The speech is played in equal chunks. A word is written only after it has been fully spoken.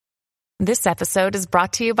This episode is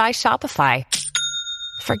brought to you by Shopify.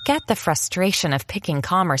 Forget the frustration of picking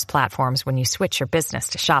commerce platforms when you switch your business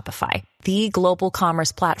to Shopify, the global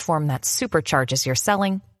commerce platform that supercharges your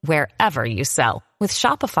selling wherever you sell. With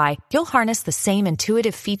Shopify, you'll harness the same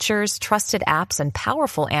intuitive features, trusted apps, and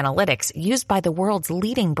powerful analytics used by the world's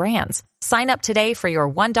leading brands. Sign up today for your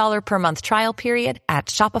 $1 per month trial period at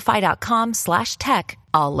shopify.com/tech,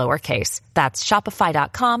 all lowercase. That's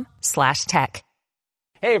shopify.com/tech.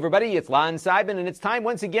 Hey everybody, it's Lon Seidman, and it's time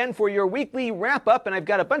once again for your weekly wrap-up, and I've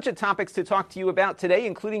got a bunch of topics to talk to you about today,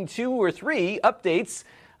 including 2 or 3 updates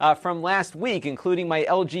from last week, including my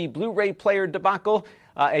LG Blu-ray player debacle,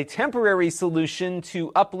 a temporary solution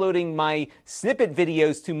to uploading my snippet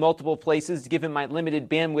videos to multiple places, given my limited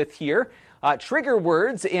bandwidth here, trigger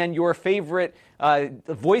words and your favorite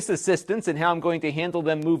voice assistants and how I'm going to handle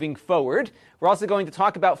them moving forward. We're also going to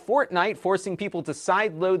talk about Fortnite forcing people to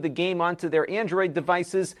sideload the game onto their Android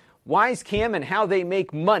devices, Wisecam and how they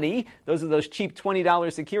make money. Those are those cheap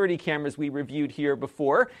 $20 security cameras we reviewed here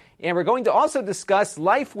before. And we're going to also discuss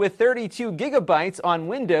life with 32 gigabytes on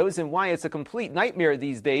Windows and why it's a complete nightmare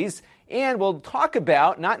these days. And we'll talk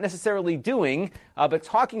about, not necessarily doing, but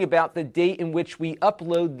talking about the date in which we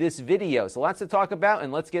upload this video. So lots to talk about,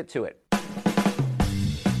 and let's get to it.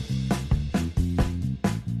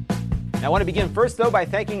 Now, I want to begin first, though, by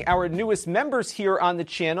thanking our newest members here on the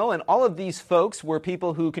channel. And all of these folks were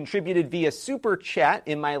people who contributed via Super Chat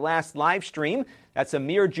in my last live stream. That's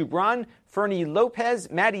Amir Jubran, Fernie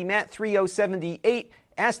Lopez, Maddie Matt 3078,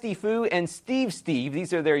 Asti Fu, and Steve Steve.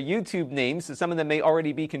 These are their YouTube names, so some of them may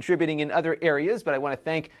already be contributing in other areas, but I want to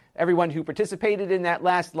thank everyone who participated in that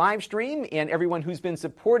last live stream and everyone who's been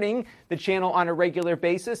supporting the channel on a regular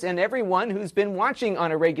basis and everyone who's been watching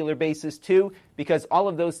on a regular basis too, because all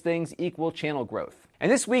of those things equal channel growth.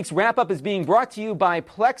 And this week's wrap-up is being brought to you by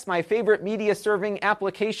Plex, my favorite media serving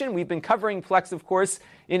application. We've been covering Plex, of course,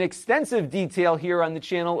 in extensive detail here on the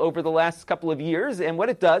channel over the last couple of years. And what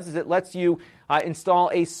it does is it lets you install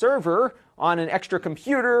a server on an extra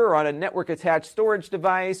computer or on a network-attached storage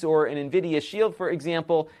device or an NVIDIA Shield, for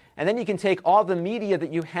example. And then you can take all the media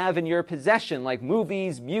that you have in your possession, like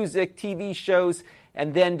movies, music, TV shows,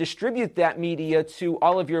 and then distribute that media to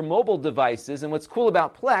all of your mobile devices. And what's cool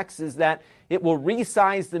about Plex is that it will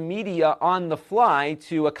resize the media on the fly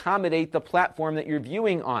to accommodate the platform that you're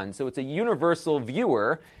viewing on. So it's a universal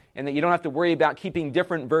viewer, and that you don't have to worry about keeping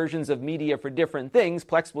different versions of media for different things.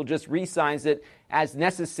 Plex will just resize it as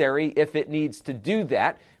necessary if it needs to do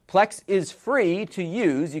that. Plex is free to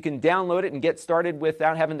use. You can download it and get started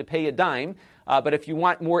without having to pay a dime. But if you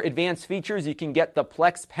want more advanced features, you can get the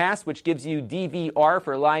Plex Pass, which gives you DVR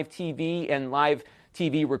for live TV and live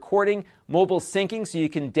TV recording, mobile syncing, so you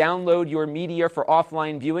can download your media for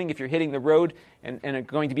offline viewing if you're hitting the road and are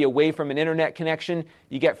going to be away from an internet connection.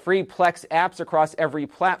 You get free Plex apps across every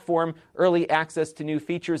platform, early access to new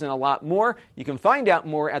features, and a lot more. You can find out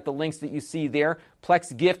more at the links that you see there.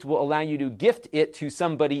 Plex Gift will allow you to gift it to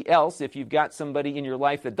somebody else if you've got somebody in your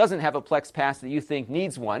life that doesn't have a Plex Pass that you think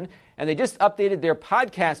needs one. And they just updated their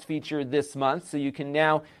podcast feature this month, so you can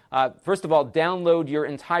now, first of all, download your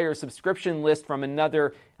entire subscription list from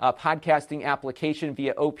another podcasting application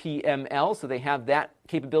via OPML, so they have that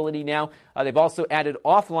capability now. They've also added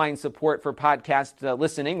offline support for podcast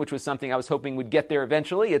listening, which was something I was hoping would get there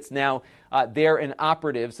eventually. It's now there and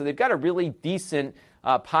operative. So they've got a really decent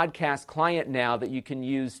podcast client now that you can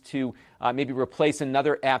use to maybe replace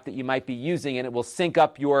another app that you might be using, and it will sync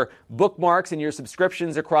up your bookmarks and your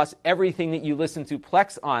subscriptions across everything that you listen to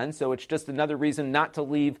Plex on. So it's just another reason not to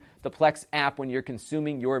leave the Plex app when you're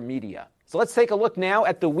consuming your media. So let's take a look now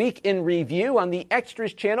at the week in review. On the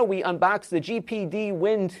Extras channel, we unboxed the GPD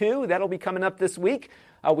Win 2. That'll be coming up this week.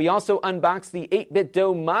 We also unboxed the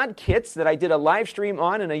 8BitDo mod kits that I did a live stream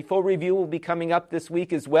on, and a full review will be coming up this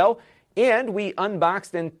week as well. And we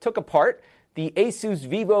unboxed and took apart the Asus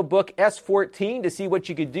VivoBook S14 to see what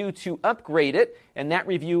you could do to upgrade it. And that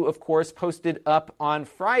review, of course, posted up on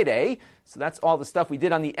Friday. So that's all the stuff we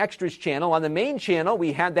did on the Extras channel. On the main channel,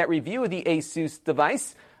 we had that review of the Asus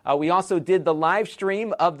device. We also did the live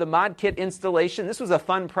stream of the mod kit installation. This was a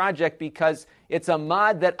fun project because it's a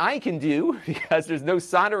mod that I can do because there's no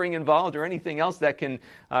soldering involved or anything else that can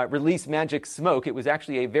release magic smoke. It was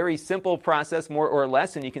actually a very simple process, more or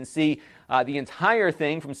less, and you can see the entire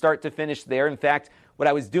thing from start to finish there. In fact, what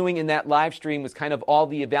I was doing in that live stream was kind of all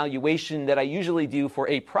the evaluation that I usually do for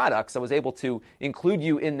a product, so I was able to include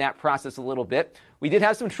you in that process a little bit. We did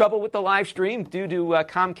have some trouble with the live stream due to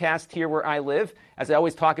Comcast here where I live. As I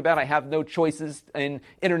always talk about, I have no choices in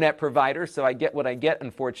internet providers, so I get what I get,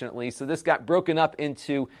 unfortunately. So this got broken up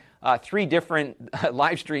into 3 different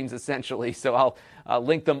live streams, essentially. So I'll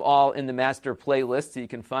link them all in the master playlist, so you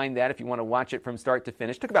can find that if you want to watch it from start to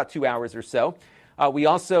finish. It took about 2 hours or so. We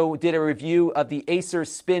also did a review of the Acer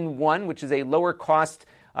Spin 1, which is a lower-cost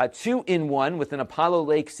 2-in-1 with an Apollo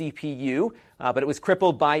Lake CPU, but it was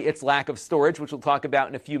crippled by its lack of storage, which we'll talk about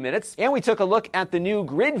in a few minutes. And we took a look at the new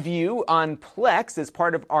grid view on Plex as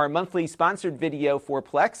part of our monthly sponsored video for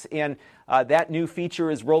Plex, and that new feature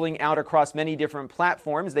is rolling out across many different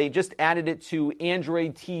platforms. They just added it to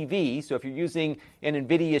Android TV, so if you're using an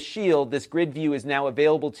NVIDIA Shield, this grid view is now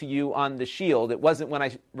available to you on the Shield. It wasn't when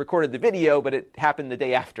I recorded the video, but it happened the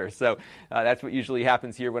day after, so that's what usually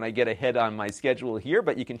happens here when I get ahead on my schedule here,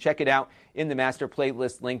 but you can check it out in the master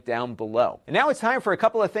playlist link down below. And now it's time for a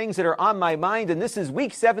couple of things that are on my mind, and this is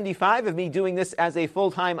week 75 of me doing this as a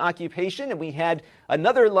full-time occupation, and we had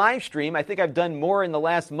another live stream. I think I've done more in the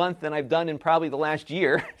last month than I've done in probably the last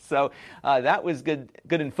year, so that was good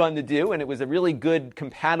and fun to do, and it was a really good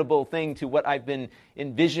compatible thing to what I've been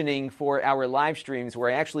envisioning for our live streams,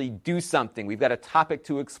 where I actually do something. We've got a topic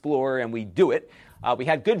to explore, and we do it. We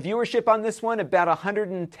had good viewership on this one, about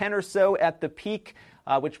 110 or so at the peak,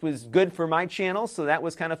 which was good for my channel, so that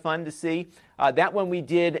was kind of fun to see. That one we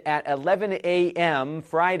did at 11 a.m.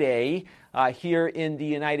 Friday here in the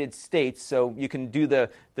United States, so you can do the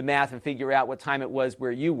math and figure out what time it was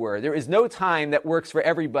where you were. There is no time that works for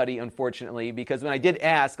everybody, unfortunately, because when I did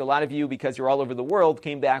ask, a lot of you, because you're all over the world,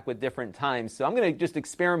 came back with different times. So I'm going to just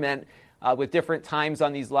experiment with different times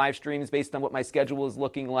on these live streams based on what my schedule is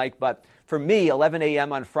looking like. But for me, 11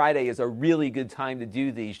 a.m. on Friday is a really good time to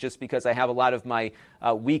do these, just because I have a lot of my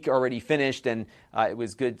week already finished, and it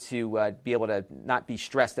was good to be able to not be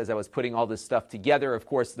stressed as I was putting all this stuff together. Of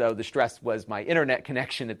course, though, the stress was my internet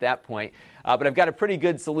connection at that point. But I've got a pretty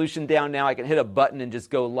good solution down now. I can hit a button and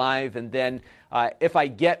just go live, and then if I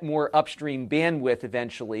get more upstream bandwidth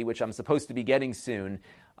eventually, which I'm supposed to be getting soon,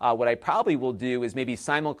 what I probably will do is maybe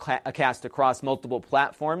simulcast across multiple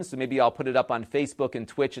platforms. So maybe I'll put it up on Facebook and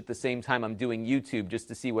Twitch at the same time I'm doing YouTube, just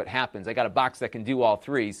to see what happens. I got a box that can do all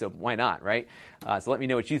 3, so why not, right? So let me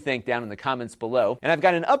know what you think down in the comments below. And I've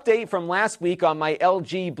got an update from last week on my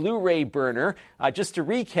LG Blu-ray burner. Just to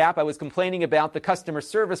recap, I was complaining about the customer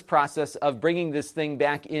service process of bringing this thing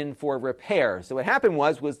back in for repair. So what happened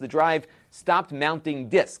was the drive stopped mounting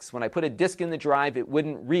discs. When I put a disc in the drive, it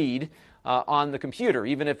wouldn't read on the computer.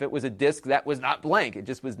 Even if it was a disk that was not blank, it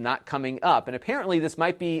just was not coming up. And apparently this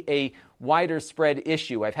might be a wider spread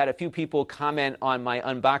issue. I've had a few people comment on my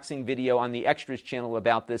unboxing video on the Extras channel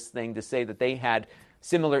about this thing to say that they had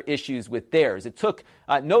similar issues with theirs. It took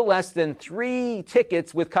no less than 3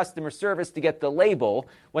 tickets with customer service to get the label.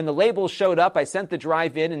 When the label showed up, I sent the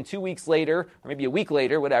drive in, and 2 weeks later, or maybe a week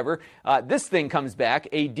later, whatever, this thing comes back,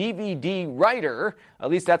 a DVD writer.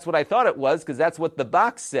 At least that's what I thought it was, because that's what the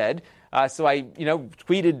box said. So I,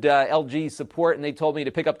 tweeted LG support, and they told me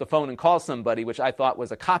to pick up the phone and call somebody, which I thought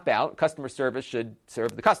was a cop-out. Customer service should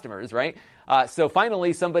serve the customers, right? So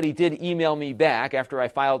finally, somebody did email me back after I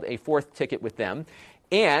filed a 4th ticket with them.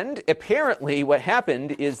 And apparently what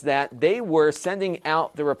happened is that they were sending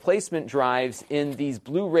out the replacement drives in these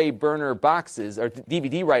Blu-ray burner boxes, or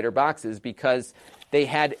DVD writer boxes, because they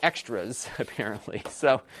had extras, apparently.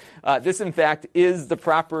 So this, in fact, is the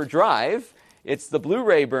proper drive. It's the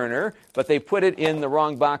Blu-ray burner, but they put it in the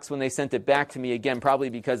wrong box when they sent it back to me, again, probably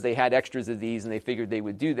because they had extras of these and they figured they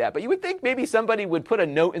would do that. But you would think maybe somebody would put a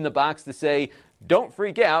note in the box to say, don't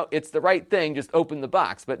freak out, it's the right thing, just open the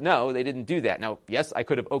box. But no, they didn't do that. Now, yes, I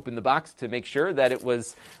could have opened the box to make sure that it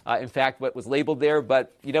was, in fact, what was labeled there,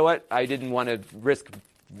 but you know what? I didn't want to risk,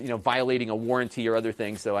 violating a warranty or other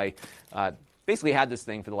things, so I basically had this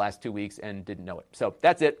thing for the last 2 weeks and didn't know it. So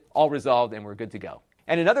that's it, all resolved, and we're good to go.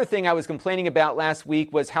 And another thing I was complaining about last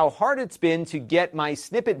week was how hard it's been to get my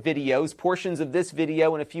snippet videos, portions of this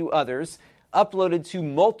video and a few others, uploaded to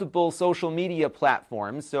multiple social media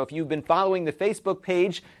platforms. So if you've been following the Facebook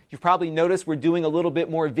page, you've probably noticed we're doing a little bit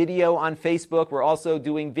more video on Facebook. We're also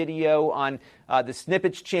doing video on the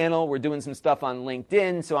Snippets channel. We're doing some stuff on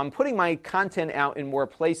LinkedIn. So I'm putting my content out in more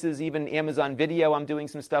places. Even Amazon Video I'm doing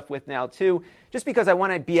some stuff with now too, just because I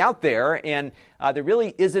want to be out there. And there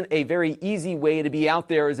really isn't a very easy way to be out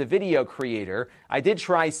there as a video creator. I did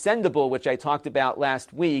try Sendable, which I talked about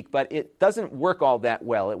last week, but it doesn't work all that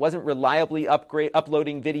well. It wasn't reliably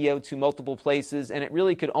uploading video to multiple places, and it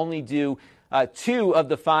really could only do 2 of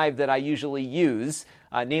the 5 that I usually use,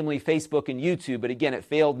 namely Facebook and YouTube. But again, it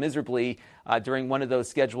failed miserably during one of those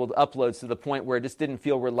scheduled uploads to the point where it just didn't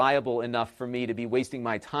feel reliable enough for me to be wasting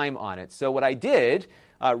my time on it. So what I did,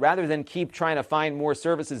 rather than keep trying to find more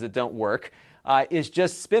services that don't work, is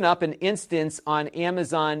just spin up an instance on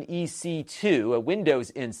Amazon EC2, a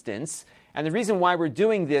Windows instance. And the reason why we're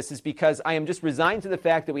doing this is because I am just resigned to the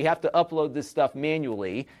fact that we have to upload this stuff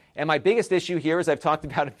manually. And my biggest issue here, as I've talked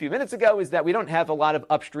about a few minutes ago, is that we don't have a lot of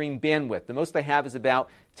upstream bandwidth. The most I have is about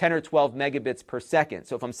 10 or 12 megabits per second.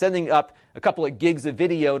 So if I'm sending up a couple of gigs of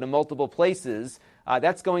video to multiple places,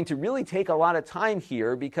 that's going to really take a lot of time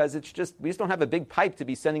here because we just don't have a big pipe to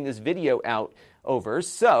be sending this video out over.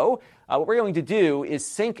 So what we're going to do is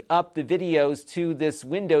sync up the videos to this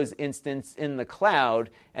Windows instance in the cloud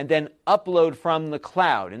and then upload from the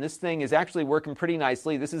cloud. And this thing is actually working pretty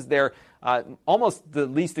nicely. This is their almost the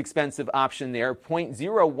least expensive option there,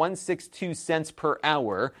 0.0162 cents per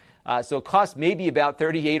hour. So it costs maybe about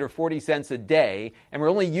 38 or 40 cents a day, and we're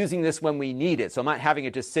only using this when we need it. So I'm not having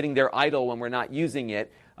it just sitting there idle when we're not using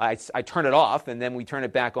it. I turn it off, and then we turn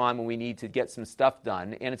it back on when we need to get some stuff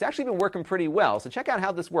done. And it's actually been working pretty well. So check out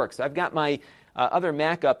how this works. I've got my other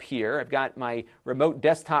Mac up here. I've got my remote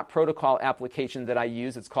desktop protocol application that I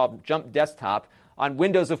use. It's called Jump Desktop. On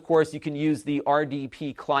Windows, of course, you can use the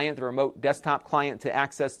RDP client, the remote desktop client, to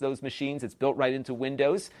access those machines. It's built right into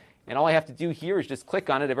Windows. And all I have to do here is just click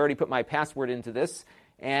on it. I've already put my password into this.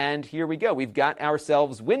 And here we go. We've got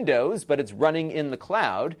ourselves Windows, but it's running in the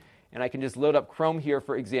cloud. And I can just load up Chrome here,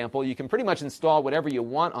 for example. You can pretty much install whatever you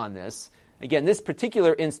want on this. Again, this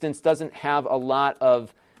particular instance doesn't have a lot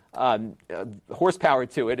of horsepower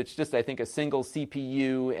to it. It's just, I think, a single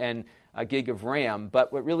CPU and a gig of RAM.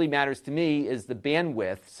 But what really matters to me is the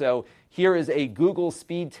bandwidth. So here is a Google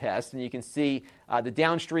speed test, and you can see the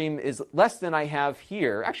downstream is less than I have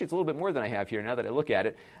here. Actually, it's a little bit more than I have here now that I look at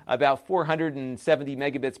it, about 470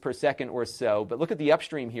 megabits per second or so. But look at the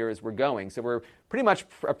upstream here as we're going. So we're pretty much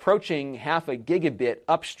approaching half a gigabit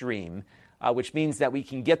upstream, which means that we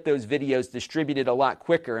can get those videos distributed a lot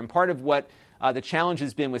quicker. And part of what the challenge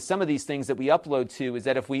has been with some of these things that we upload to is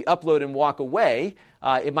that if we upload and walk away,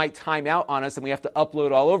 it might time out on us and we have to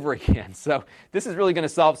upload all over again. So this is really going to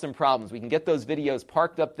solve some problems. We can get those videos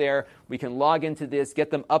parked up there. We can log into this,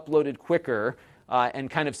 get them uploaded quicker,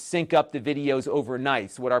 and kind of sync up the videos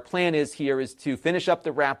overnight. So what our plan is here is to finish up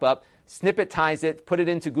the wrap-up, snippetize it, put it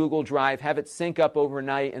into Google Drive, have it sync up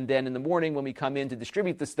overnight, and then in the morning when we come in to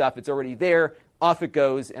distribute the stuff, it's already there, off it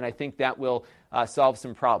goes, and I think that will solve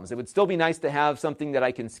some problems. It would still be nice to have something that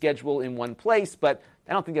I can schedule in one place, but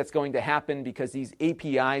I don't think that's going to happen because these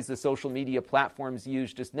APIs the social media platforms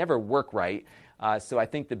use just never work right. So I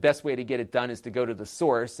think the best way to get it done is to go to the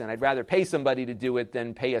source, and I'd rather pay somebody to do it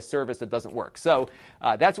than pay a service that doesn't work. So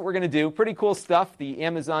that's what we're going to do. Pretty cool stuff, the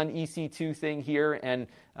Amazon EC2 thing here, and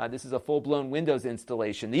this is a full-blown Windows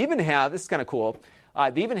installation. They even have, this is kind of cool,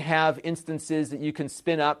 they even have instances that you can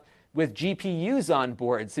spin up with GPUs on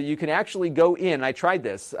board. So you can actually go in, I tried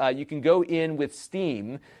this, you can go in with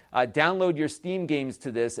Steam, download your Steam games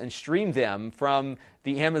to this and stream them from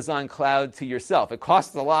the Amazon cloud to yourself. It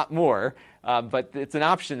costs a lot more, but it's an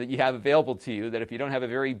option that you have available to you that if you don't have a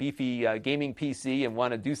very beefy gaming PC and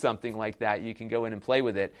want to do something like that, you can go in and play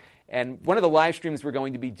with it. And one of the live streams we're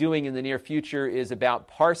going to be doing in the near future is about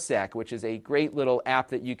Parsec, which is a great little app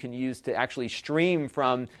that you can use to actually stream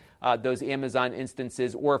from those Amazon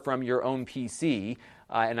instances or from your own PC.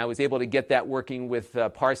 And I was able to get that working with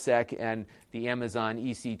Parsec and the Amazon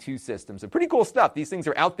EC2 system. So pretty cool stuff. These things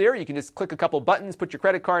are out there. You can just click a couple buttons, put your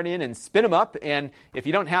credit card in, and spin them up. And if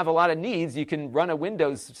you don't have a lot of needs, you can run a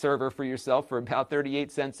Windows server for yourself for about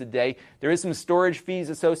 38 cents a day. There is some storage fees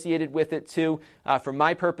associated with it, too. For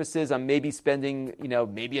my purposes, I'm maybe spending,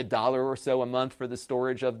 maybe $1 or so a month for the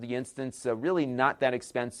storage of the instance. So really not that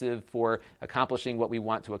expensive for accomplishing what we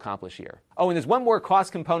want to accomplish here. Oh, and there's one more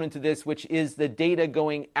cost component to this, which is the data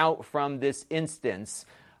going out from this instance.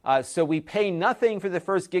 So we pay nothing for the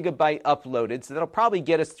first gigabyte uploaded, so that'll probably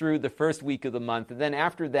get us through the first week of the month. And then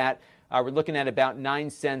after that, we're looking at about 9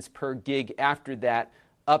 cents per gig after that,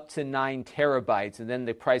 up to 9 terabytes, and then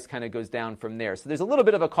the price kind of goes down from there. So there's a little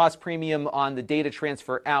bit of a cost premium on the data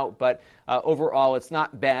transfer out, but overall it's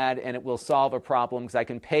not bad, and it will solve a problem because I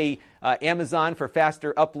can pay Amazon for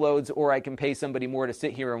faster uploads, or I can pay somebody more to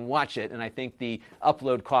sit here and watch it, and I think the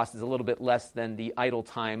upload cost is a little bit less than the idle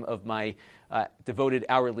time of my devoted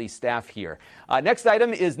hourly staff here. Next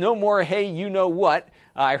item is no more hey you know what.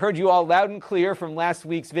 I heard you all loud and clear from last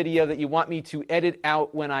week's video that you want me to edit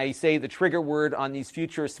out when I say the trigger word on these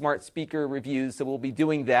future smart speaker reviews, so we'll be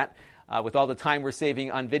doing that. With all the time we're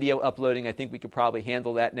saving on video uploading, I think we could probably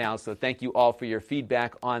handle that now, so thank you all for your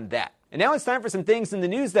feedback on that. And now it's time for some things in the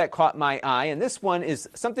news that caught my eye, and this one is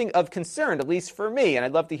something of concern, at least for me, and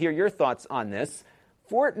I'd love to hear your thoughts on this.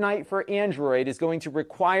 Fortnite for Android is going to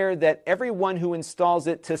require that everyone who installs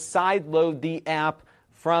it to sideload the app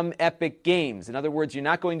from Epic Games. In other words, you're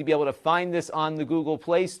not going to be able to find this on the Google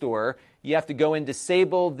Play Store. You have to go and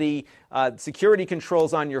disable the security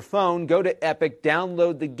controls on your phone, go to Epic,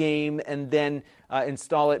 download the game, and then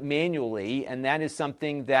install it manually. And that is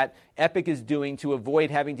something that Epic is doing to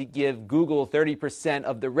avoid having to give Google 30%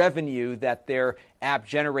 of the revenue that their app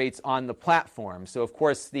generates on the platform. So, of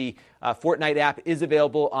course, the Fortnite app is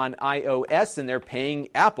available on iOS, and they're paying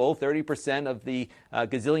Apple 30% of the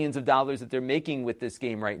gazillions of dollars that they're making with this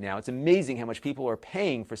game right now. It's amazing how much people are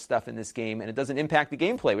paying for stuff in this game, and it doesn't impact the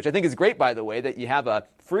gameplay, which I think is great, by the way, that you have a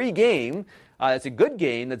free game. It's a good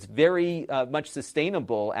game that's very much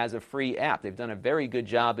sustainable as a free app. They've done a very good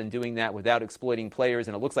job in doing that without exploiting players,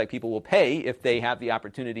 and it looks like people will pay if they have the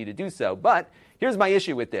opportunity to do so. But here's my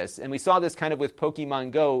issue with this, and we saw this kind of with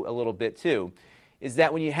Pokemon Go a little bit too, is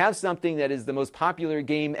that when you have something that is the most popular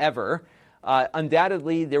game ever,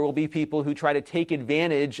 undoubtedly there will be people who try to take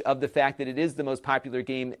advantage of the fact that it is the most popular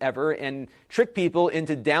game ever and trick people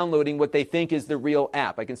into downloading what they think is the real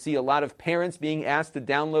app. I can see a lot of parents being asked to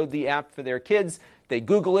download the app for their kids. They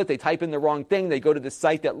Google it, they type in the wrong thing, they go to the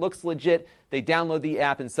site that looks legit, they download the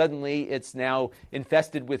app, and suddenly it's now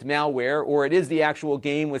infested with malware, or it is the actual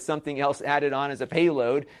game with something else added on as a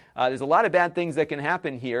payload. There's a lot of bad things that can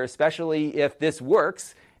happen here, especially if this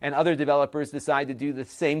works and other developers decide to do the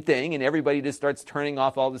same thing, and everybody just starts turning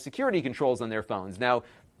off all the security controls on their phones. Now,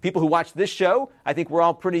 people who watch this show, I think we're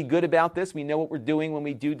all pretty good about this. We know what we're doing when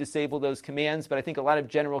we do disable those commands, but I think a lot of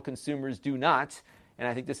general consumers do not. And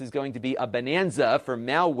I think this is going to be a bonanza for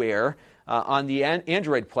malware on the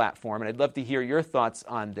Android platform, and I'd love to hear your thoughts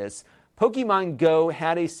on this. Pokemon Go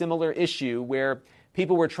had a similar issue where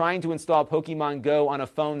people were trying to install Pokemon Go on a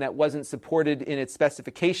phone that wasn't supported in its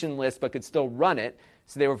specification list but could still run it.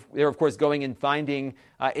 So they were of course, going and finding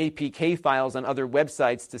APK files on other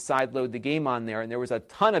websites to sideload the game on there. And there was a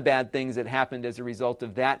ton of bad things that happened as a result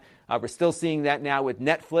of that. We're still seeing that now with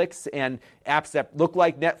Netflix and apps that look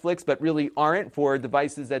like Netflix but really aren't for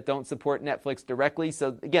devices that don't support Netflix directly.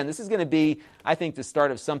 So again, this is going to be, I think, the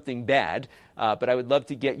start of something bad. But I would love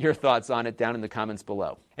to get your thoughts on it down in the comments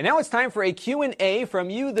below. And now it's time for a Q&A from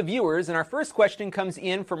you, the viewers. And our first question comes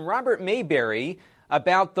in from Robert Mayberry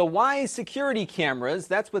about the Wyze security cameras.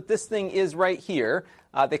 That's what this thing is right here.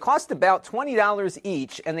 They cost about $20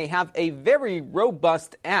 each, and they have a very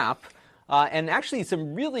robust app and actually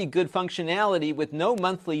some really good functionality with no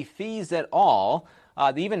monthly fees at all.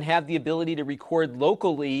 They even have the ability to record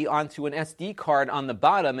locally onto an SD card on the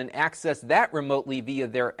bottom and access that remotely via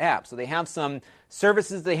their app. So they have some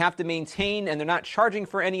services they have to maintain, and they're not charging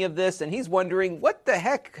for any of this. And he's wondering, what the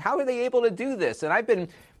heck? How are they able to do this? And I've been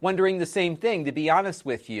wondering the same thing, to be honest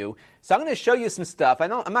with you. So I'm going to show you some stuff. I'm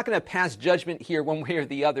not going to pass judgment here one way or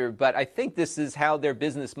the other, but I think this is how their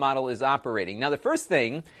business model is operating. Now, the first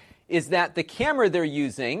thing is that the camera they're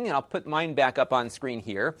using, and I'll put mine back up on screen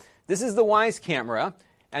here, this is the Wyze camera,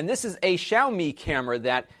 and this is a Xiaomi camera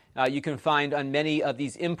that you can find on many of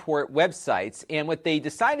these import websites. And what they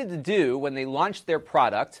decided to do when they launched their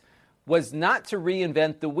product was not to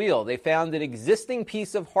reinvent the wheel. They found an existing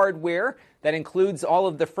piece of hardware that includes all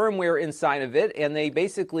of the firmware inside of it, and they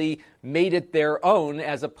basically made it their own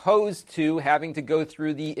as opposed to having to go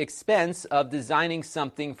through the expense of designing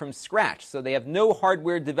something from scratch. So they have no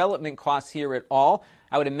hardware development costs here at all.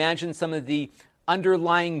 I would imagine some of the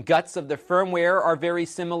underlying guts of the firmware are very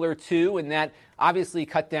similar too, and that obviously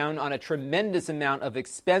cut down on a tremendous amount of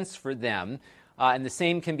expense for them. And the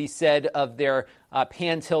same can be said of their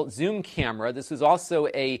pan-tilt zoom camera. This was also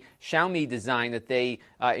a Xiaomi design that they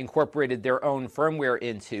incorporated their own firmware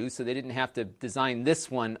into, so they didn't have to design this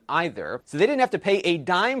one either. So they didn't have to pay a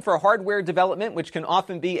dime for hardware development, which can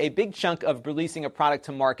often be a big chunk of releasing a product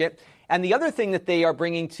to market. And the other thing that they are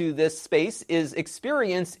bringing to this space is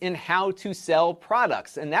experience in how to sell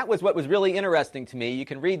products. And that was what was really interesting to me. You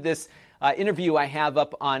can read this interview I have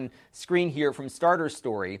up on screen here from Starter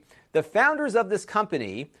Story. The founders of this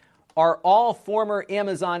company are all former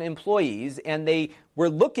Amazon employees, and they were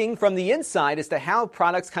looking from the inside as to how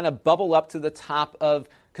products kind of bubble up to the top of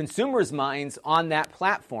consumers' minds on that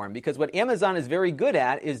platform. Because what Amazon is very good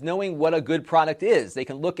at is knowing what a good product is. They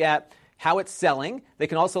can look at how it's selling. They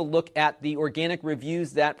can also look at the organic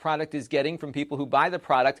reviews that product is getting from people who buy the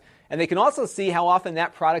product. And they can also see how often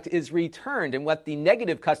that product is returned and what the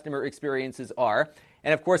negative customer experiences are.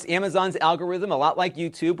 And of course, Amazon's algorithm, a lot like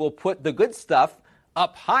YouTube, will put the good stuff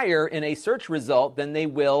up higher in a search result than they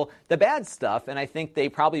will the bad stuff. And I think they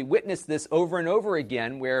probably witnessed this over and over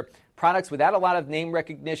again, where products without a lot of name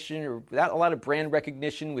recognition or without a lot of brand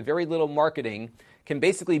recognition, with very little marketing, can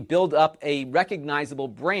basically build up a recognizable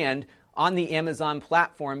brand on the Amazon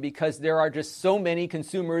platform because there are just so many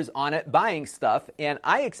consumers on it buying stuff. And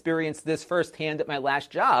I experienced this firsthand at my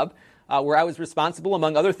last job, where I was responsible,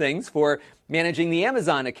 among other things, for managing the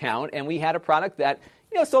Amazon account. And we had a product that,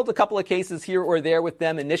 sold a couple of cases here or there with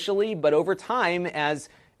them initially, but over time, as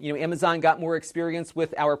Amazon got more experience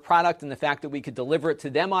with our product and the fact that we could deliver it to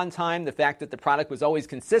them on time, the fact that the product was always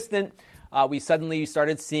consistent, we suddenly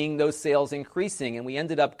started seeing those sales increasing. And we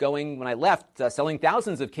ended up going, when I left, selling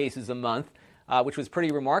thousands of cases a month, which was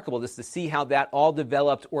pretty remarkable just to see how that all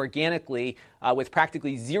developed organically with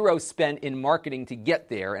practically zero spent in marketing to get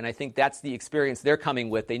there. And I think that's the experience they're coming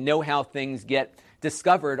with. They know how things get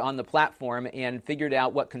discovered on the platform and figured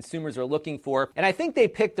out what consumers are looking for. And I think they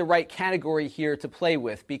picked the right category here to play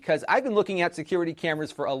with, because I've been looking at security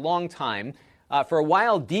cameras for a long time. For a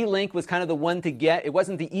while, D-Link was kind of the one to get. It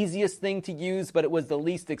wasn't the easiest thing to use, but it was the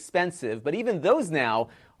least expensive. But even those now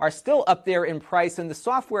are still up there in price, and the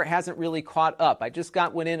software hasn't really caught up. I just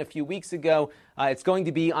got one in a few weeks ago. It's going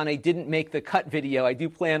to be on a didn't make the cut video. I do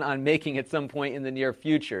plan on making at some point in the near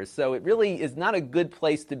future. So it really is not a good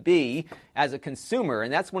place to be as a consumer,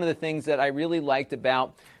 and that's one of the things that I really liked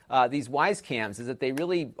about these Wyze cams, is that they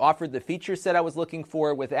really offered the feature set I was looking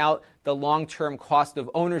for without the long-term cost of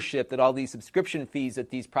ownership that all these subscription fees that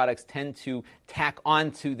these products tend to tack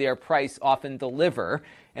onto their price often deliver.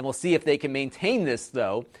 And we'll see if they can maintain this,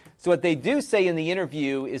 though. So what they do say in the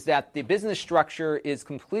interview is that the business structure is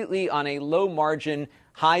completely on a low-margin,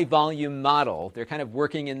 high-volume model. They're kind of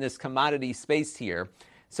working in this commodity space here.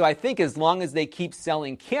 So I think as long as they keep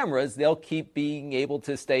selling cameras, they'll keep being able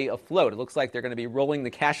to stay afloat. It looks like they're going to be rolling the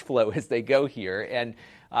cash flow as they go here. And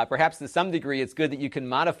perhaps to some degree, it's good that you can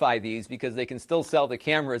modify these because they can still sell the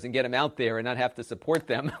cameras and get them out there and not have to support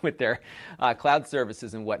them with their cloud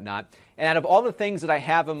services and whatnot. And out of all the things that I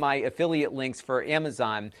have in my affiliate links for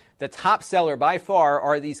Amazon, the top seller by far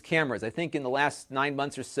are these cameras. I think in the last 9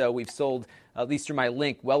 months or so, we've sold, at least through my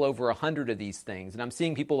link, well over 100 of these things. And I'm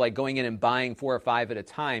seeing people like going in and buying 4 or 5 at a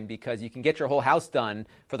time because you can get your whole house done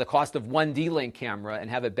for the cost of one D-Link camera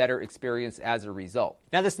and have a better experience as a result.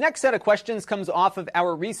 Now, this next set of questions comes off of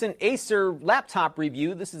our recent Acer laptop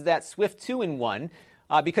review. This is that Swift 2-in-1.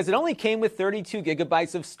 Because it only came with 32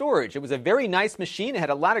 gigabytes of storage. It was a very nice machine. It had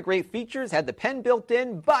a lot of great features, had the pen built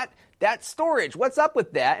in, but that storage, what's up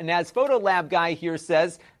with that? And as Photolab guy here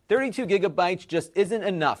says, 32 gigabytes just isn't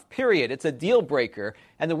enough, period. It's a deal breaker.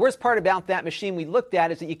 And the worst part about that machine we looked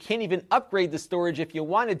at is that you can't even upgrade the storage if you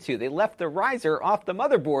wanted to. They left the riser off the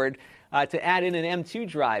motherboard to add in an M2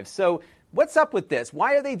 drive. So what's up with this?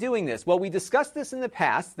 Why are they doing this? Well, we discussed this in the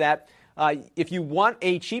past that if you want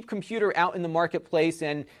a cheap computer out in the marketplace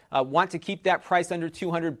and want to keep that price under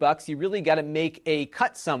 $200, you really got to make a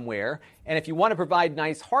cut somewhere. And if you want to provide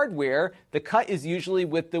nice hardware, the cut is usually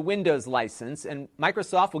with the Windows license. And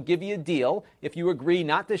Microsoft will give you a deal if you agree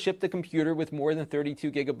not to ship the computer with more than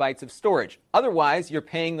 32 gigabytes of storage. Otherwise, you're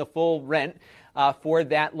paying the full rent for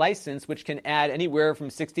that license, which can add anywhere from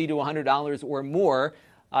 $60 to $100 or more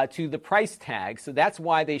to the price tag. So that's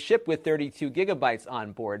why they ship with 32 gigabytes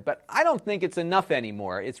on board. But I don't think it's enough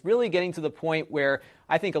anymore. It's really getting to the point where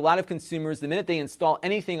I think a lot of consumers, the minute they install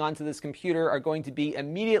anything onto this computer, are going to be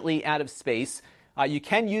immediately out of space. You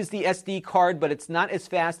can use the SD card, but it's not as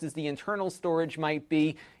fast as the internal storage might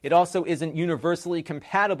be. It also isn't universally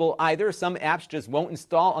compatible either. Some apps just won't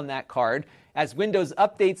install on that card. As Windows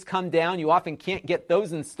updates come down, you often can't get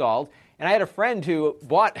those installed. And I had a friend who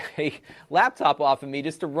bought a laptop off of me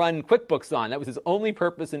just to run QuickBooks on. That was his only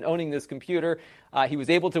purpose in owning this computer. He was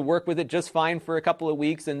able to work with it just fine for a couple of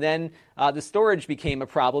weeks, and then the storage became a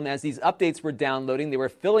problem. As these updates were downloading, they were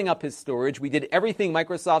filling up his storage. We did everything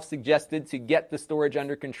Microsoft suggested to get the storage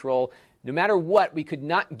under control. No matter what, we could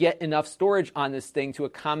not get enough storage on this thing to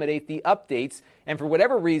accommodate the updates. And for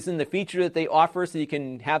whatever reason, the feature that they offer so you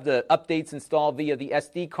can have the updates installed via the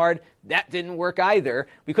SD card, that didn't work either.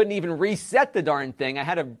 We couldn't even reset the darn thing. I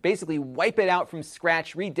had to basically wipe it out from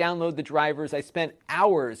scratch, re-download the drivers. I spent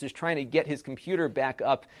hours just trying to get his computer back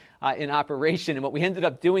up in operation. And what we ended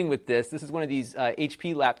up doing with this is one of these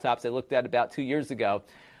HP laptops I looked at about 2 years ago.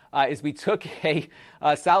 Is we took a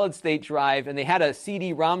solid-state drive, and they had a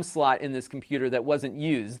CD-ROM slot in this computer that wasn't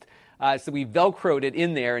used. So we Velcroed it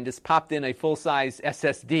in there and just popped in a full-size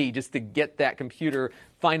SSD just to get that computer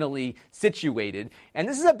finally situated. And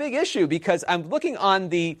this is a big issue because I'm looking on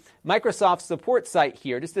the Microsoft support site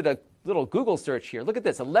here. Just did a little Google search here. Look at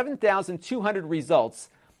this, 11,200 results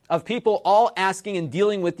of people all asking and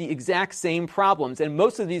dealing with the exact same problems. And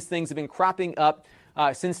most of these things have been cropping up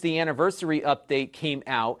since the anniversary update came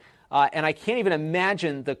out. And I can't even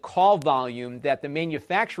imagine the call volume that the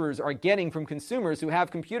manufacturers are getting from consumers who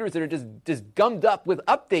have computers that are just gummed up with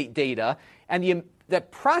update data. And that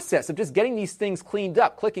process of just getting these things cleaned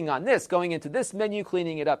up, clicking on this, going into this menu,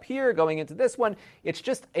 cleaning it up here, going into this one, it's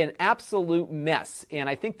just an absolute mess. And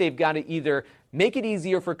I think they've got to either make it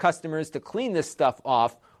easier for customers to clean this stuff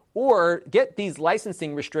off or get these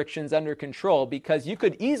licensing restrictions under control, because you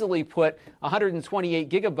could easily put 128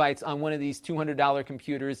 gigabytes on one of these $200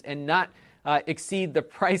 computers and not exceed the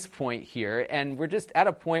price point here. And we're just at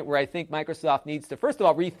a point where I think Microsoft needs to, first of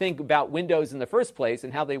all, rethink about Windows in the first place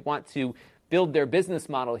and how they want to build their business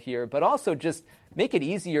model here, but also just make it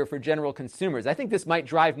easier for general consumers. I think this might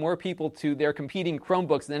drive more people to their competing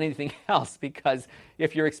Chromebooks than anything else, because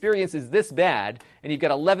if your experience is this bad and you've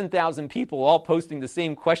got 11,000 people all posting the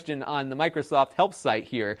same question on the Microsoft help site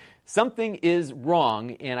here, something is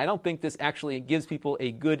wrong, and I don't think this actually gives people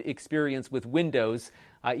a good experience with Windows,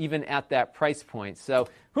 even at that price point. So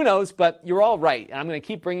who knows, but you're all right, and I'm going to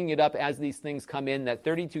keep bringing it up as these things come in, that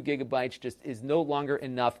 32 gigabytes just is no longer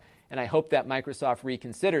enough, and I hope that Microsoft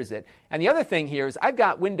reconsiders it. And the other thing here is I've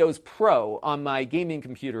got Windows Pro on my gaming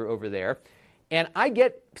computer over there, and I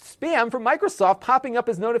get spam from Microsoft popping up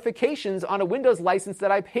as notifications on a Windows license that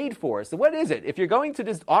I paid for. So what is it? If you're going to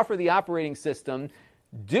just offer the operating system,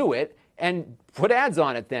 do it, and put ads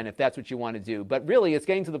on it then if that's what you want to do. But really, it's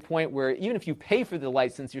getting to the point where even if you pay for the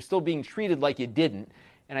license, you're still being treated like you didn't.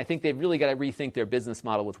 And I think they've really got to rethink their business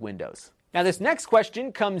model with Windows. Now, this next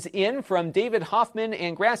question comes in from David Hoffman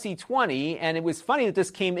and Grassy20, and it was funny that this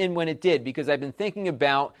came in when it did, because I've been thinking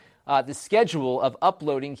about the schedule of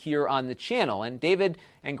uploading here on the channel. And David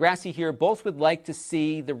and Grassy here both would like to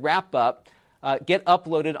see the wrap-up get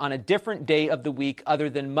uploaded on a different day of the week other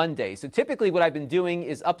than Monday. So typically what I've been doing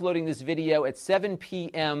is uploading this video at 7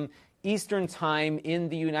 p.m. Eastern Time in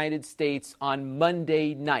the United States on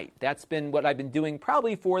Monday night. That's been what I've been doing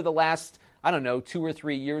probably for the last, 2 or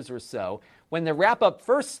 3 years or so. When the wrap-up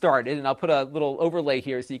first started, and I'll put a little overlay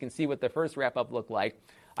here so you can see what the first wrap-up looked like,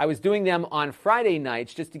 I was doing them on Friday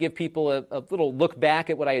nights just to give people a little look back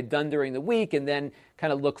at what I had done during the week and then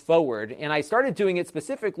kind of look forward. And I started doing it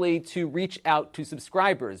specifically to reach out to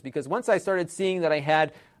subscribers, because once I started seeing that I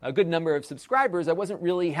had a good number of subscribers, I wasn't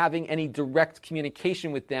really having any direct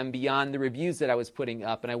communication with them beyond the reviews that I was putting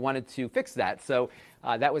up, and I wanted to fix that. So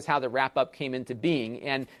that was how the wrap-up came into being.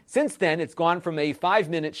 And since then, it's gone from a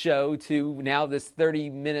 5-minute show to now this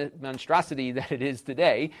 30-minute monstrosity that it is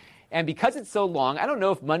today. And because it's so long, I don't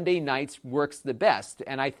know if Monday nights works the best.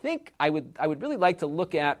 And I think I would really like to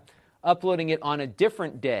look at uploading it on a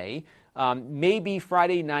different day, maybe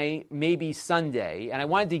Friday night, maybe Sunday. And I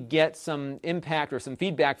wanted to get some impact or some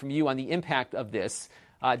feedback from you on the impact of this.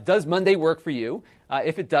 Does Monday work for you?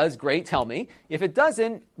 If it does, great, tell me. If it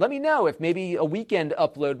doesn't, let me know if maybe a weekend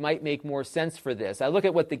upload might make more sense for this. I look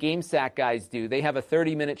at what the GameSack guys do. They have a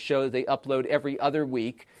 30-minute show they upload every other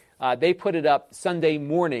week. They put it up Sunday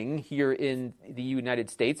morning here in the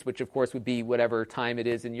United States, which of course would be whatever time it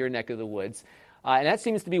is in your neck of the woods. And that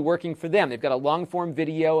seems to be working for them. They've got a long-form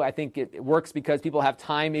video. I think it works because people have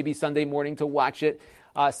time maybe Sunday morning to watch it.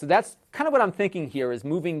 So that's kind of what I'm thinking here, is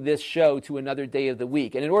moving this show to another day of the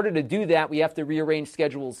week. And in order to do that, we have to rearrange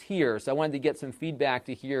schedules here. So I wanted to get some feedback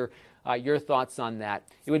to hear your thoughts on that.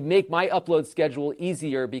 It would make my upload schedule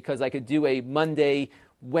easier because I could do a Monday,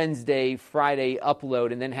 Wednesday, Friday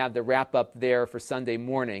upload and then have the wrap up there for Sunday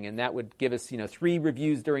morning. And that would give us, 3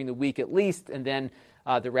 reviews during the week at least, and then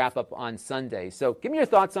the wrap up on Sunday. So give me your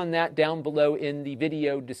thoughts on that down below in the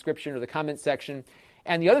video description or the comment section.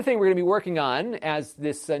 And the other thing we're going to be working on as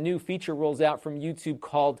this new feature rolls out from YouTube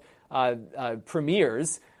called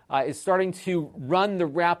Premieres is starting to run the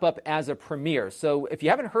wrap-up as a premiere. So if you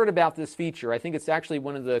haven't heard about this feature, I think it's actually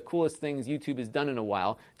one of the coolest things YouTube has done in a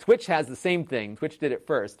while. Twitch has the same thing. Twitch did it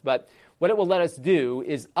first. But what it will let us do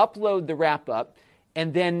is upload the wrap-up,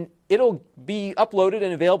 and then it'll be uploaded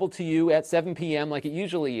and available to you at 7 p.m. like it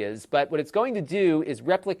usually is. But what it's going to do is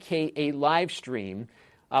replicate a live stream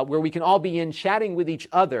where we can all be in chatting with each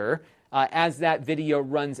other as that video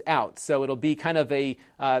runs out. So it'll be kind of a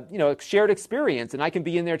a shared experience, and I can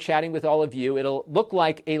be in there chatting with all of you. It'll look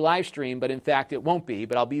like a live stream, but in fact it won't be,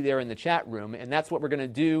 but I'll be there in the chat room, and that's what we're going to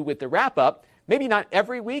do with the wrap-up. Maybe not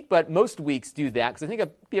every week, but most weeks do that, because I think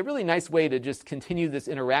it'd be a really nice way to just continue this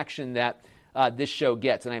interaction that this show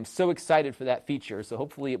gets, and I'm so excited for that feature, so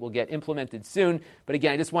hopefully it will get implemented soon. But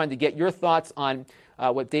again, I just wanted to get your thoughts on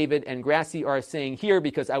what David and Grassy are saying here,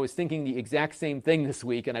 because I was thinking the exact same thing this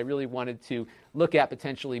week, and I really wanted to look at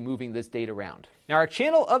potentially moving this date around. Now, our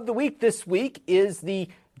channel of the week this week is the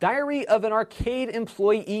Diary of an Arcade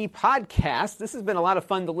Employee podcast. This has been a lot of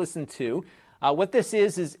fun to listen to. What this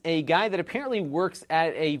is a guy that apparently works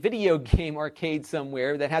at a video game arcade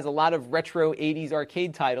somewhere that has a lot of retro 80s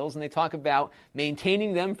arcade titles, and they talk about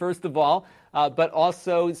maintaining them, first of all, but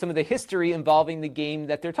also some of the history involving the game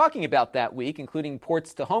that they're talking about that week, including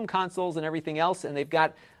ports to home consoles and everything else, and they've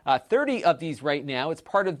got 30 of these right now. It's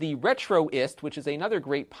part of the Retroist, which is another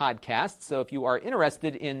great podcast, so if you are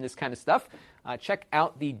interested in this kind of stuff, check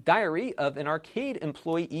out the Diary of an Arcade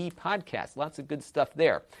Employee podcast. Lots of good stuff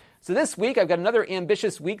there. So this week, I've got another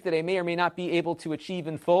ambitious week that I may or may not be able to achieve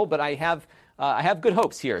in full, but I have good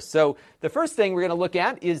hopes here. So the first thing we're going to look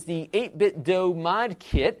at is the 8BitDo mod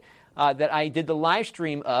kit that I did the live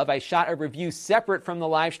stream of. I shot a review separate from the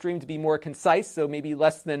live stream to be more concise, so maybe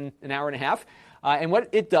less than an hour and a half. And what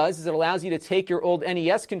it does is it allows you to take your old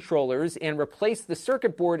NES controllers and replace the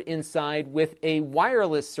circuit board inside with a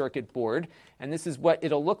wireless circuit board. And this is what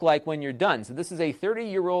it'll look like when you're done. So this is a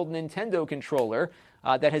 30-year-old Nintendo controller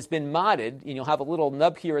that has been modded. And you'll have a little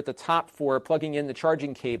nub here at the top for plugging in the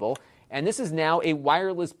charging cable. And this is now a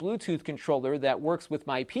wireless Bluetooth controller that works with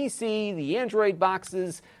my PC, the Android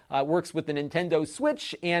boxes, works with the Nintendo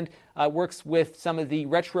Switch, and works with some of the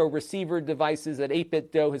retro receiver devices that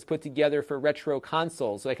 8BitDo has put together for retro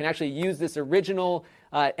consoles. So I can actually use this original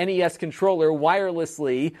NES controller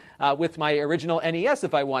wirelessly with my original NES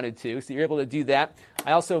if I wanted to. So you're able to do that.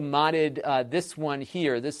 I also modded this one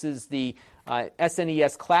here. This is the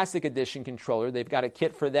SNES Classic Edition controller. They've got a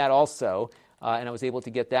kit for that also. And I was able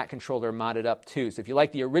to get that controller modded up too. So if you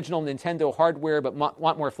like the original Nintendo hardware but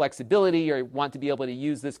want more flexibility or want to be able to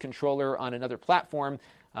use this controller on another platform,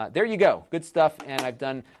 there you go. Good stuff. And I've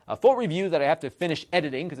done a full review that I have to finish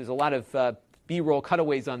editing because there's a lot of B-roll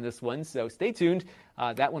cutaways on this one. So stay tuned.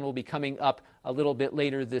 That one will be coming up a little bit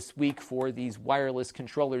later this week for these wireless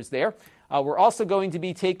controllers there. We're also going to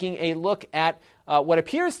be taking a look at what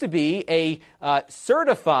appears to be a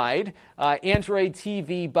certified Android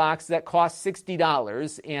TV box that costs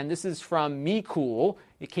 $60, and this is from MeCool.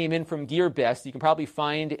 It came in from GearBest. You can probably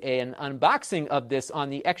find an unboxing of this on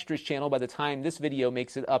the Extras channel by the time this video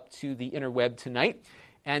makes it up to the interweb tonight.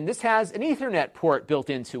 And this has an Ethernet port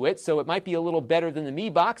built into it, so it might be a little better than the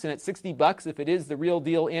Mi box, and at $60, if it is the real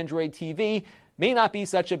deal Android TV, may not be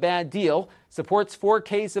such a bad deal. Supports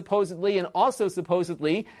 4K supposedly, and also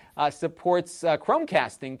supposedly supports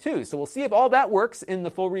Chromecasting too. So we'll see if all that works in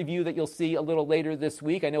the full review that you'll see a little later this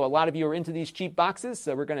week. I know a lot of you are into these cheap boxes,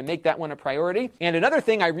 so we're going to make that one a priority. And another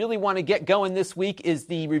thing I really want to get going this week is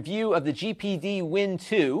the review of the GPD Win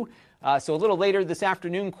 2. So a little later this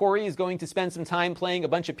afternoon, Corey is going to spend some time playing a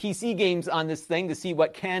bunch of PC games on this thing to see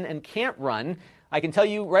what can and can't run. I can tell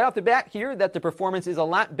you right off the bat here that the performance is a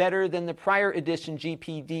lot better than the prior edition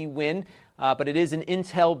GPD Win, but it is an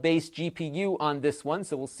Intel-based GPU on this one,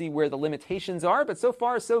 so we'll see where the limitations are, but so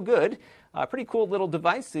far so good. Pretty cool little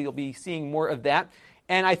device, so you'll be seeing more of that.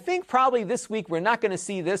 And I think probably this week we're not going to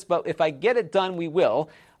see this, but if I get it done, we will.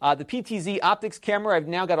 The PTZ optics camera, I've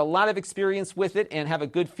now got a lot of experience with it and have a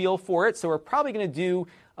good feel for it, so we're probably going to do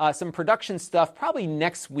some production stuff probably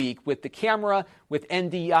next week with the camera, with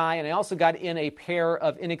NDI, and I also got in a pair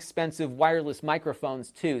of inexpensive wireless microphones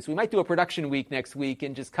too. So we might do a production week next week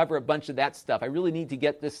and just cover a bunch of that stuff. I really need to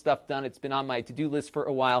get this stuff done. It's been on my to-do list for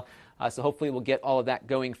a while, so hopefully we'll get all of that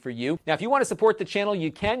going for you. Now, if you want to support the channel,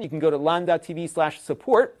 you can. You can go to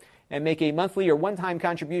lon.tv/support and make a monthly or one-time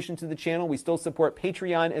contribution to the channel. We still support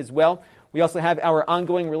Patreon as well. We also have our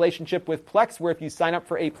ongoing relationship with Plex, where if you sign up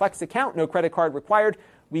for a Plex account, no credit card required,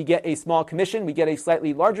 we get a small commission. We get a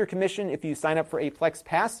slightly larger commission if you sign up for a Plex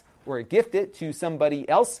Pass or gift it to somebody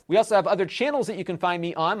else. We also have other channels that you can find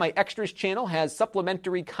me on. My Extras channel has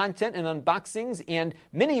supplementary content and unboxings and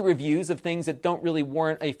mini reviews of things that don't really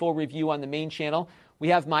warrant a full review on the main channel. We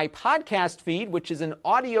have my podcast feed, which is an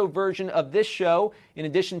audio version of this show, in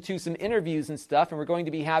addition to some interviews and stuff. And we're going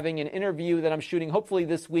to be having an interview that I'm shooting hopefully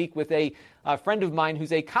this week with a friend of mine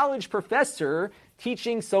who's a college professor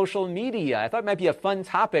teaching social media. I thought it might be a fun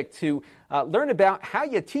topic to learn about how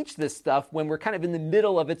you teach this stuff when we're kind of in the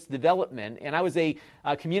middle of its development. And I was a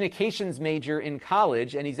communications major in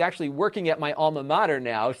college, and he's actually working at my alma mater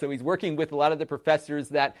now. So he's working with a lot of the professors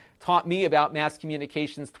that taught me about mass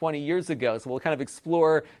communications 20 years ago. So we'll kind of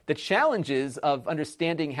explore the challenges of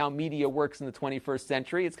understanding how media works in the 21st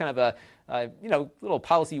century. It's kind of a little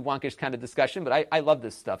policy wonkish kind of discussion, but I love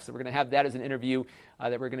this stuff. So we're going to have that as an interview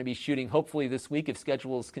that we're going to be shooting hopefully this week if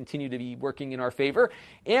schedules continue to be working in our favor.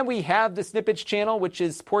 And we have the Snippets channel, which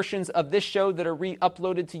is portions of this show that are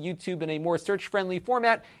re-uploaded to YouTube in a more search-friendly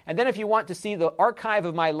format. And then if you want to see the archive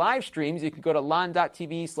of my live streams, you can go to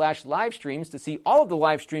lon.tv/livestreams to see all of the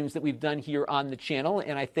live streams that we've done here on the channel.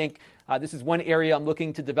 And I think This is one area I'm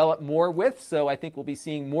looking to develop more with, so I think we'll be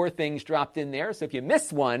seeing more things dropped in there. So if you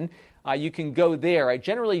miss one, you can go there. I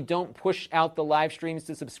generally don't push out the live streams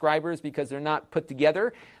to subscribers because they're not put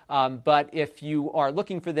together. But if you are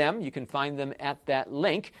looking for them, you can find them at that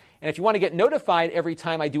link. And if you want to get notified every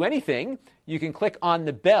time I do anything, you can click on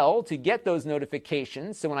the bell to get those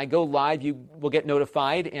notifications. So when I go live, you will get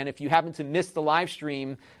notified. And if you happen to miss the live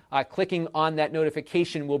stream, clicking on that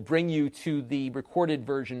notification will bring you to the recorded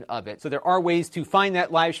version of it. So there are ways to find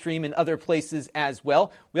that live stream in other places as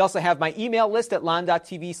well. We also have my email list at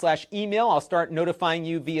lon.tv/email. I'll start notifying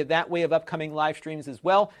you via that way of upcoming live streams as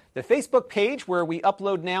well. The Facebook page, where we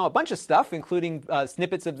upload now a bunch of stuff, including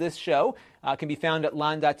snippets of this show, can be found at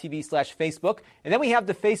lon.tv/Facebook. And then we have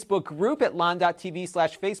the Facebook group at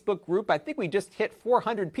lon.tv/Facebook group. I think we just hit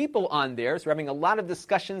 400 people on there, so we're having a lot of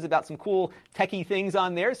discussions about some cool techie things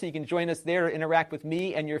on there, so you can join us there to interact with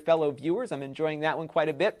me and your fellow viewers. I'm enjoying that one quite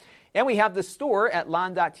a bit. And we have the store at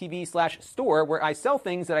lon.tv/store, where I sell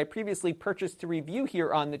things that I previously purchased to review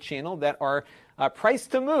here on the channel that are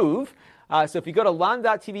priced to move. So if you go to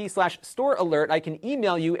lon.tv/store alert, I can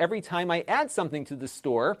email you every time I add something to the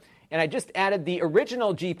store. And I just added the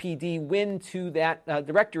original GPD Win to that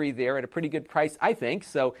directory there at a pretty good price, I think.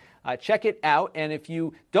 So check it out. And if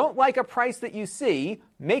you don't like a price that you see,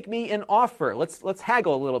 make me an offer. Let's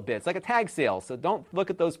haggle a little bit. It's like a tag sale. So don't look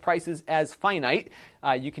at those prices as finite.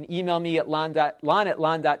 You can email me at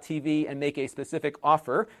lon@lon.tv and make a specific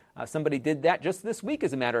offer. Somebody did that just this week,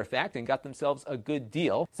 as a matter of fact, and got themselves a good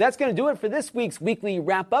deal. So that's going to do it for this week's weekly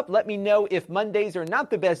wrap-up. Let me know if Mondays are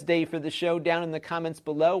not the best day for the show down in the comments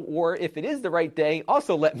below, or if it is the right day,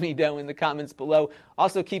 also let me know in the comments below.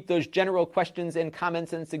 Also keep those general questions and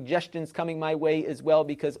comments and suggestions coming my way as well,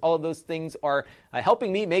 because all of those things are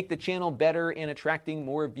helping me make the channel better and attracting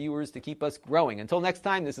more viewers to keep us growing. Until next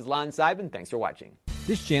time, this is Lon Seidman. Thanks for watching.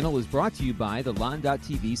 This channel is brought to you by the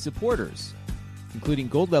Lon.TV supporters, including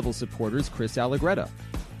gold level supporters Chris Allegretta,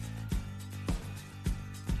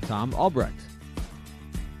 Tom Albrecht,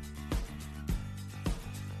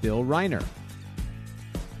 Bill Reiner,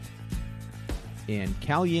 and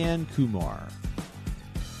Kalyan Kumar.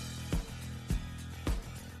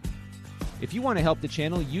 If you want to help the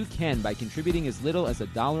channel, you can by contributing as little as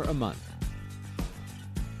 $1 a month.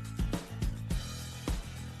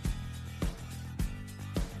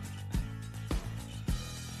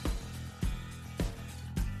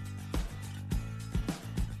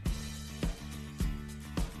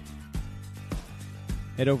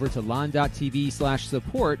 Head over to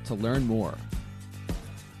lon.tv/support to learn more.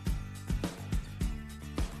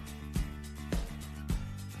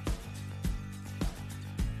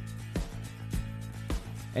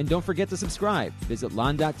 And don't forget to subscribe. Visit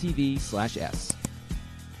lon.tv/s.